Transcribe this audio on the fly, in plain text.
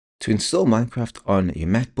To install Minecraft on your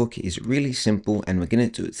MacBook is really simple, and we're going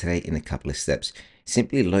to do it today in a couple of steps.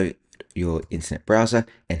 Simply load your internet browser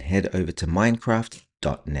and head over to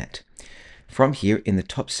minecraft.net. From here in the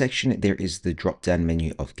top section, there is the drop down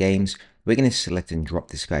menu of games. We're going to select and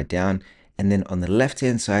drop this guy down. And then on the left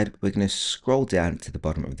hand side, we're going to scroll down to the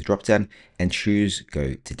bottom of the drop down and choose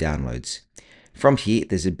go to downloads. From here,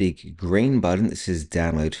 there's a big green button that says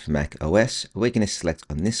download for Mac OS. We're going to select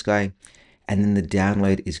on this guy, and then the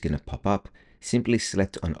download is going to pop up. Simply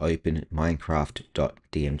select on open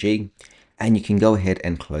minecraft.dmg, and you can go ahead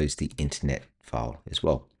and close the internet file as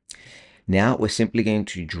well. Now we're simply going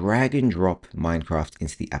to drag and drop Minecraft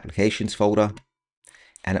into the applications folder,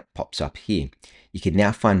 and it pops up here. You can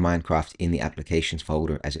now find Minecraft in the applications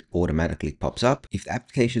folder as it automatically pops up. If the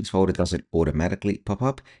applications folder doesn't automatically pop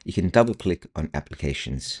up, you can double click on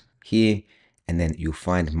applications here, and then you'll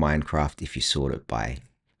find Minecraft if you sort it by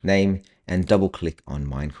name, and double click on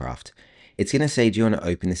Minecraft. It's going to say, do you want to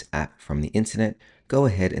open this app from the internet? Go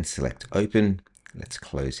ahead and select open. Let's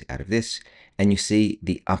close out of this, and you see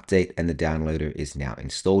the update and the downloader is now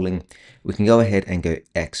installing. We can go ahead and go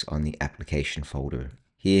X on the application folder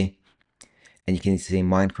here, and you can see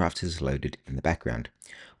Minecraft is loaded in the background.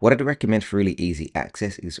 What I'd recommend for really easy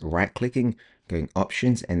access is right clicking, going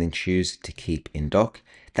options, and then choose to keep in dock.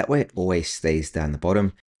 That way it always stays down the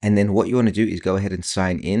bottom. And then what you want to do is go ahead and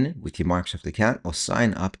sign in with your Microsoft account, or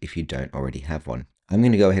sign up if you don't already have one. I'm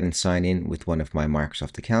going to go ahead and sign in with one of my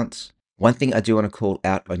Microsoft accounts. One thing I do want to call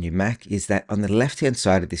out on your Mac is that on the left hand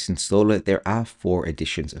side of this installer, there are 4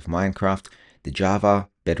 editions of Minecraft: the Java,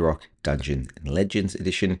 Bedrock, Dungeon, and Legends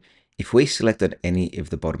edition. If we select on any of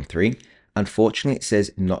the bottom 3, unfortunately it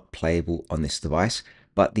says not playable on this device,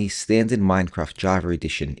 but the standard Minecraft Java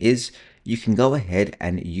edition is. You can go ahead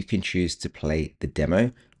and you can choose to play the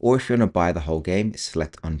demo, or if you want to buy the whole game,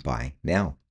 select on buy now.